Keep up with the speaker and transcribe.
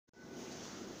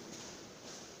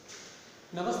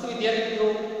નમસ્તે વિદ્યાર્થી મિત્રો,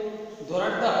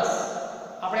 ધોરણ 10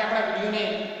 આપણે આપણા વિડિયોને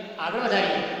આગળ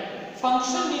વધારીએ.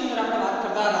 ફંક્શનની અંદર આપણે વાત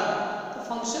કરતા હતા. તો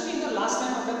ફંક્શનની અંદર લાસ્ટ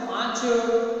ટાઈમ આપણે 5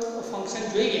 ફંક્શન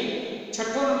જોઈ ગયા.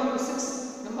 છઠ્ઠો નંબર 6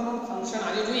 નંબરનું ફંક્શન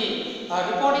આજે જોઈએ,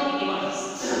 રિપોર્ટિંગ ઇવેન્ટ્સ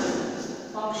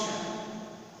ફંક્શન.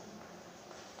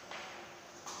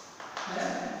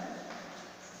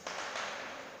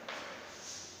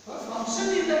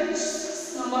 ફંક્શનની અંદર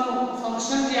 6 નંબરનું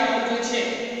ફંક્શન જે આપણે જોઈએ છે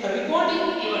reporting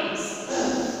events.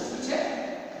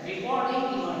 Recording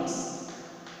events.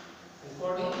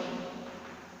 Recording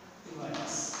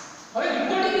events. હવે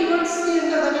recording events ની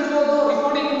અંદર તમે જુઓ તો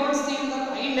recording events ની અંદર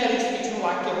indirect speech નું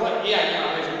વાક્ય હોય એ અહીંયા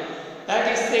આવે છે. That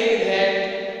is said, that,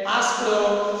 asked,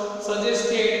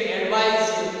 suggested,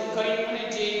 advised કરી અને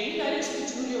જે indirect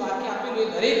speech નું જે વાક્ય આપેલું એ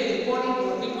દરેક recording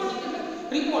event એટલે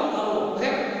report કરવો,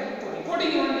 બરાબર? તો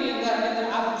recording event ની અંદર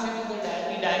આ ફંક્શન ની અંદર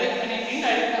ડાયરેક્ટ અને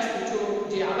ઇનડાયરેક્ટ ના સ્પીચો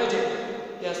જે આવે છે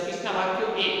એ સ્પીચના વાક્યો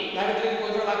એ ડાયરેક્ટલી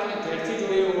કોઈ પણ વાક્યને ધેરથી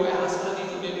જોડેલું હોય, આસ્કથી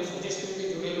જોડેલું, સજેસ્ટિવથી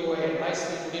જોડેલું હોય,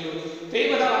 એડવાઇસથી જોડેલું, તો એ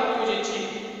બધા વાક્યો જે છે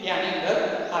એ આની અંદર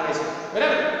આવે છે,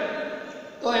 બરાબર?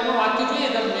 તો એમાં વાક્ય જોઈએ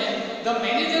તમને, the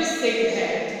manager said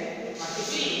that, વાક્ય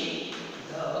જોઈએ,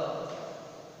 the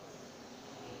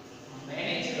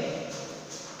manager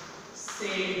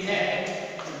said that,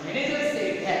 the meeting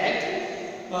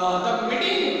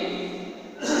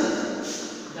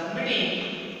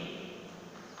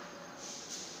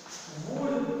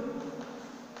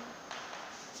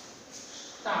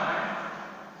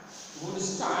would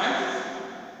start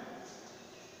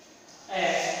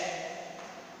at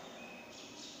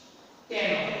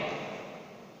 10 o'clock.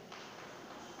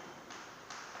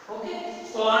 Okay,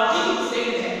 so આ થિંગ સેમ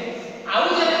છે.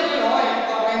 આવું જ્યારે કોઈ હોય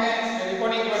તો આપણે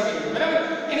રિપોર્ટિંગ કરવી જોઈએ, બરાબર?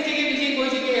 એની જગ્યાએ બીજી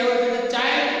કોઈ જગ્યાએ હોય તો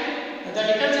the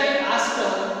little child asked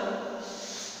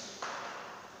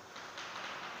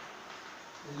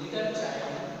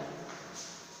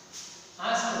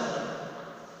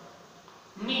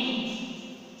me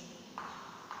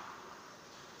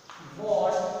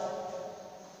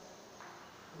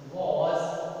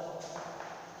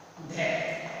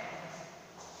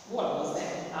what was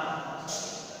that.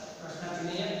 પ્રશ્ન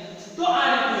ચિહ્ન. તો આ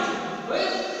રીતનું છે. હવે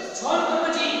 6 નંબર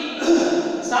પછી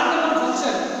 7 number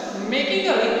function making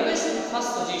a request અથવા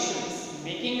સજેશન.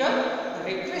 મેકિંગ અ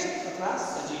રિક્વેસ્ટ અથવા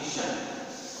સજેશન.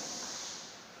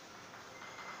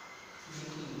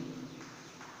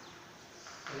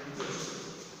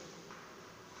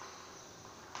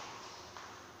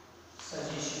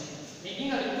 Making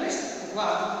a request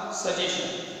અથવા સજેશન.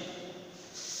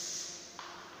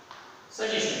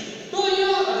 તો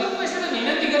અહીંયા રિક્વેસ્ટ એટલે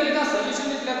વિનંતી કરવી, તો સજેશન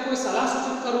એટલે કોઈ સલાહ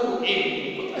સૂચન કરવું, એ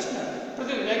કોઈ પ્રશ્ન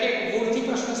પ્રતિક્રિયા કે ગુડથી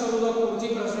પ્રશ્ન શરૂ થયો,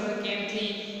 ગુડથી પ્રશ્ન, કેમથી,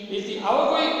 વિલથી, આવો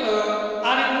કોઈ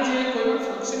આ રીતનું જે કોઈ પણ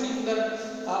ફંક્શનની અંદર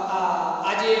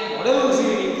આ જે મોડેલો છે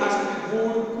ખાસ કરીને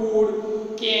ગુડ, કુડ,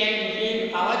 કેન, વિલ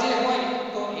આવા જે હોય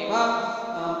તો એવા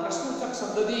પ્રશ્નોત્તક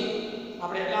શબ્દથી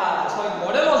આપણે સોરી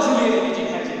મોડેલ ઓક્સિલરી જે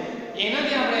થાય છે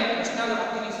એનાથી આપણે પ્રશ્નાર્થ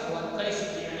વાક્યની શરૂઆત કરી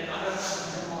શકીએ. અને આગળ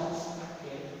ફંક્શનમાં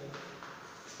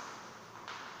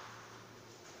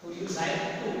would you like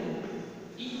to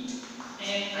eat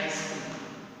an ice cream?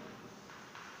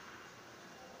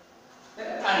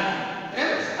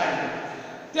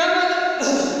 ત્યારબાદ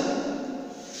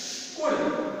કોડ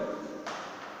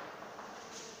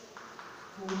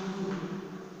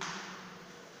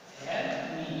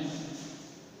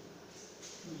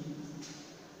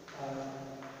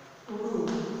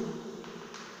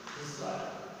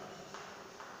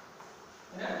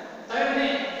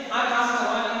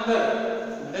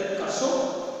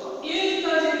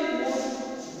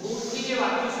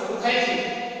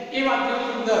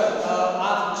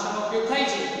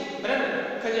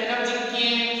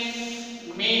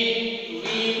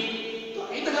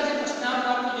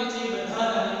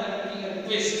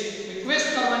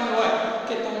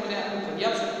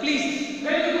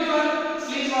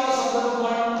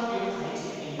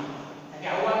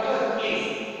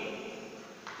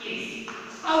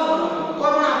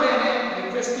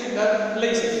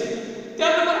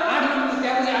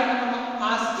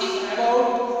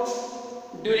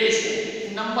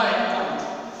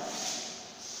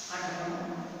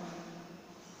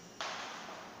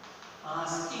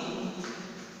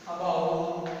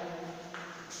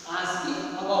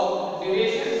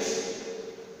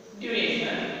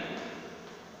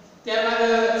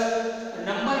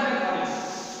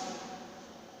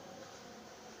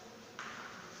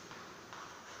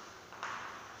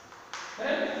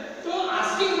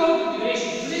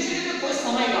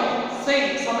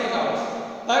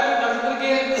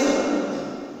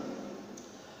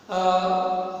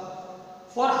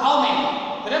for how many,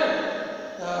 બરાબર?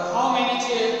 how many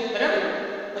છે, બરાબર?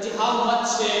 પછી how much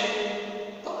છે,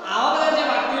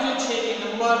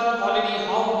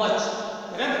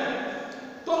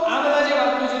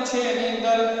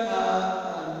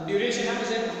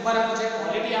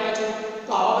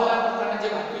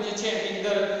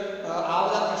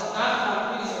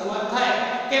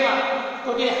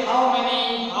 તો કે હાઉ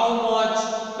મેની, હાઉ મચ,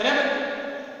 બરાબર.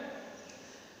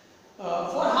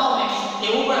 ફોર હાઉ મેની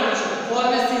એવું પણ આવી શકે. ફોર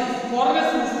ને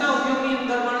સિન્સ ના ઉપયોગની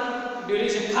અંદર પણ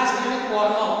ડ્યુરેશન ખાસ કરીને ફોર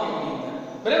ના ઉપયોગની અંદર,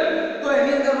 બરાબર. તો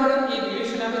એની અંદર પણ એ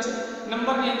ડ્યુરેશન આવે છે.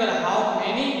 નંબરની અંદર હાઉ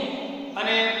મેની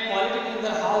અને ક્વોલિટીની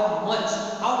અંદર હાઉ મચ.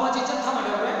 હાઉ મચ એ જથ્થા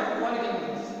માટે વપરાય, ક્વોલિટી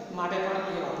માટે પણ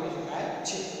એ વાપરી શકાય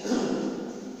છે.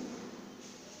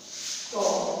 તો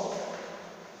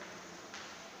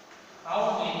how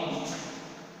many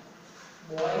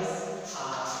boys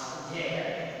are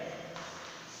there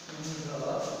in the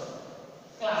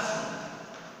classroom?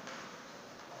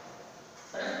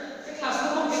 બરાબર,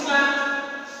 ક્લાસરૂમમાં કેટલા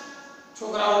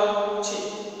છોકરાઓ છે.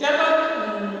 ત્યારબાદ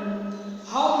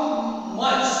how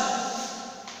much,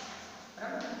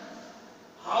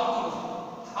 how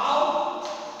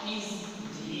is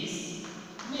this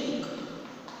milk?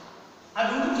 આ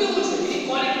દૂધ કેવું છે, એની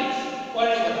ક્વોલિટી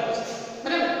બતાવે છે,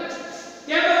 બરાબર.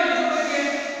 ત્યારબાદ બીજું કે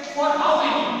for how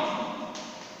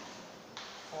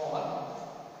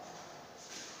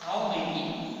many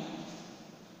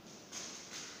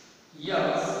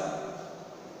years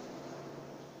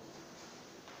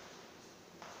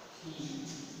he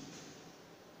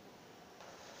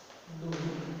do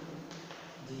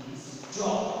this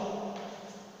job.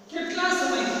 કેટલા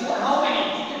સમય, for how many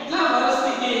કેટલા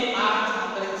વર્ષથી તે આ કામ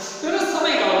કરે છે, તેનો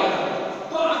સમયગાળો બતાવે.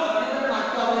 તો આ ત્રણેય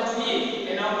વાક્યો આપણે જોઈએ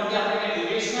એના ઉપરથી આપણે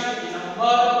ડ્યુરેશન,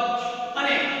 નંબર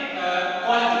અને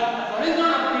ક્વોલિટી આ ત્રણેય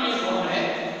ત્રણ આપણે જોવા મળે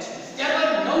છે. ત્યારબાદ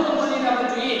 9 નંબરની આપણે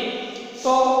જોઈએ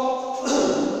તો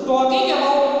talking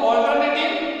about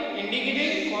alternative,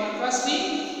 indicative, contrasting.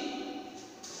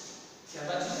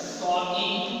 ત્યારબાદ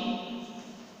talking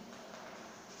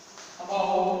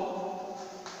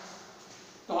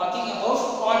about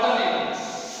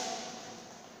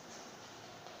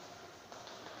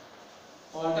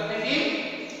alternative,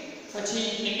 પછી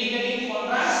indicative,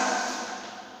 contrast,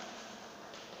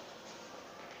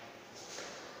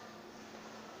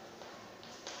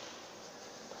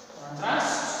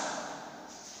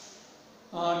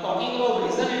 talking about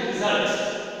reason and result.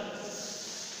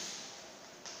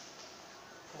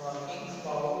 Talking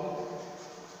about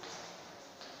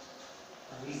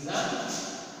reason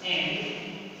and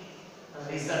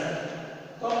result.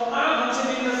 તો આ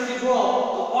અંશની અંદર જો તો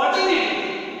ઓર્ડિનેટ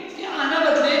કે આના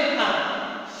બદલે આ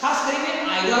ખાસ કરીને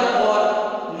આઈધર ઓર,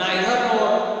 નાઈધર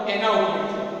ઓર એના ઉપયોગ.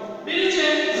 બીજું છે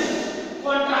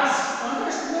કોન્ટ્રાસ્ટ.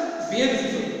 કોન્ટ્રાસ્ટ એટલે ભેદ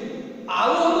છે.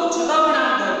 આવું હતું છતાં પણ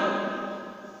આમ થયું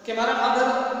કે મારા ફાધર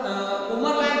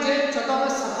ઉંમર લાયક છે છતાં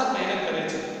પણ સખત મહેનત કરે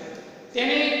છે,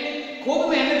 તેને ખૂબ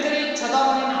મહેનત કરી છતાં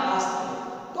પણ એ નાપાસ થયો.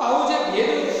 તો આવું જે ભેદ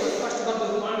સ્પષ્ટ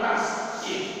કરતું કોન્ટ્રાસ્ટ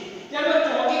એ. ત્યારબાદ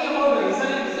talking about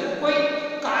reason and result, કોઈ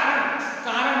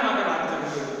કારણ માટે વાત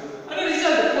કરવી જોઈએ, અને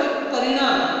રિઝલ્ટ કોઈ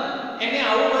પરિણામ, એને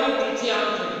આવું કર્યું તેથી આમ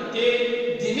થયું, તે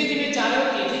ધીમે ધીમે ચાલ્યો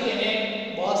તેથી તેને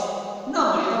બસ ન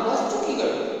મળી, તો બસ ચૂકી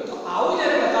ગયો. તો આવું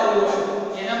જ્યારે બતાવવું હોય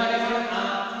એના માટે પણ આ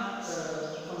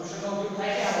ફંક્શનનો ઉપયોગ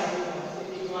થાય છે. આ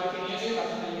બધું એક વાક્ય અહીંયા જોઈએ,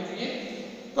 આપણે અહીંયા જોઈએ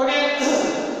તો કે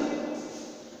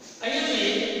અહીંયા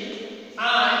જોઈએ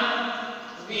આ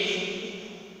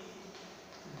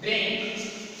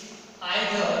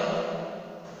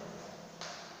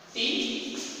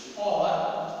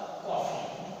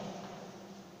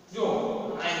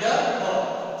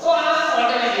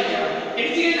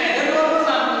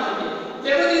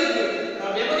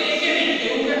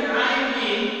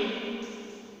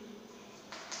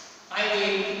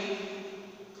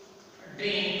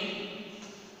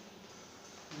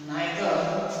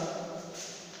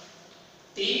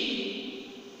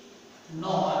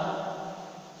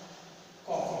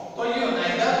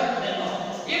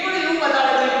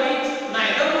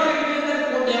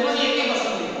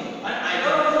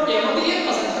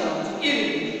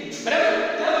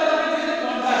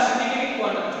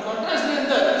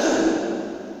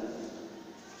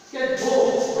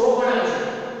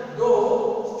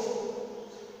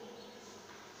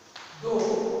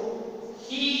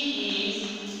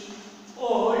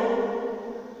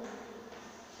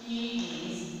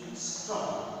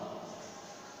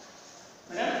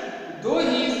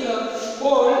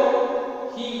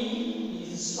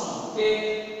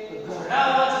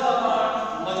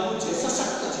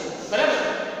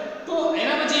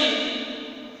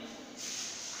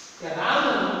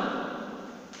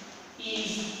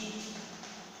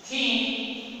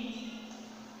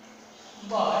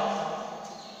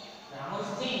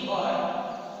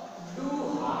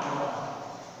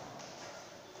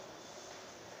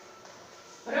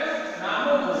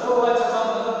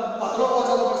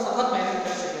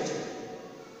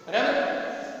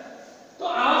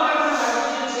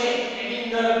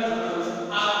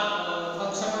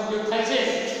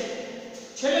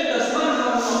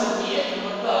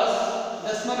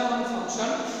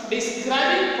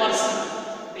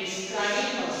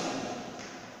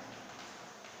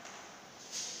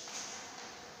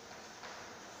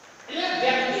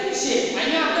છે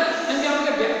અહીંયા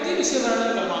આપણે વ્યક્તિ વિશે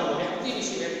વર્ણન કરવાનું વ્યક્તિ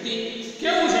વિશે વ્યક્તિ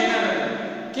કેવું છે એના અંદર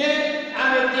કે આ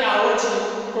વ્યક્તિ આવો છે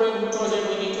કોઈ ઊંચો છે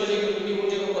કોઈ નીચો છે કોઈ ઊંચો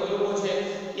છે કોઈ પતલો છે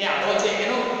એ આવો છે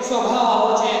એનો સ્વભાવ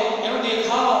આવો છે એનો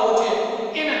દેખાવ આવો છે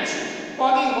એના વિશે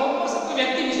કોગિંગ હોમ પર સબ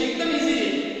વ્યક્તિ વિશે એકદમ ઈઝી છે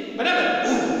બરાબર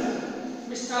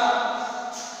mister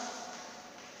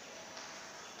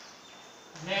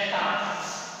Mehta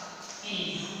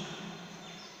is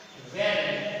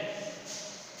very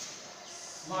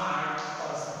smart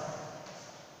person.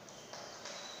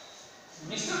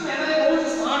 Mr. Mehta એ બહુ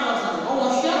સ્માર્ટ પર્સન બહુ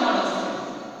હોશિયાર માણસ છે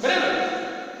બરાબર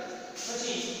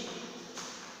પછી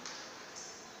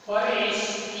Paresh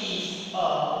is a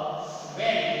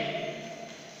very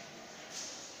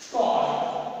tall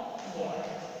boy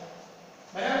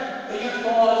બરાબર તો અહીંયા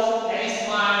tall very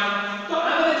smart તો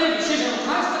આ બધા જે વિશેષણો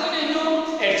ખાસ કરીને એનો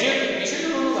એડજેક્ટિવ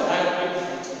વિશેષણોનો વધારે ઉપયોગ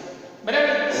થાય છે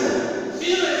બરાબર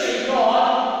બીજું છે your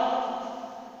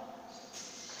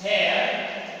hair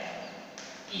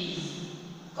is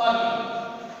curly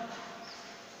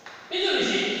બીજું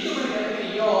વિશે બીજું છે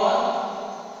your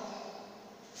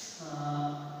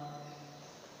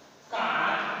car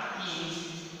is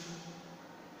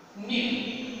new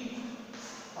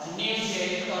new છે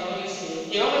curly છે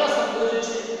એવા બધા શબ્દો જે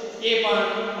છે એ પણ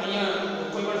અહીંયા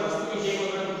કોઈ પણ વસ્તુ વિશે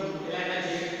કોઈ પણ એના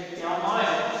જે કહેવામાં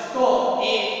આવે તો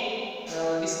એ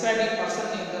ડિસ્ક્રાઇબિંગ પર્સન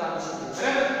ની અંદર આવી શકે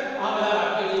બરાબર આ બધા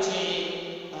વાક્યો જે છે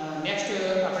નેક્સ્ટ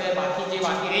આપણે બાકી જે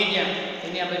બાકી રહી ગયા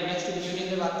એની આપણે નેક્સ્ટ વિડિયોની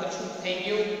અંદર વાત કરીશું થેન્ક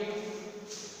યુ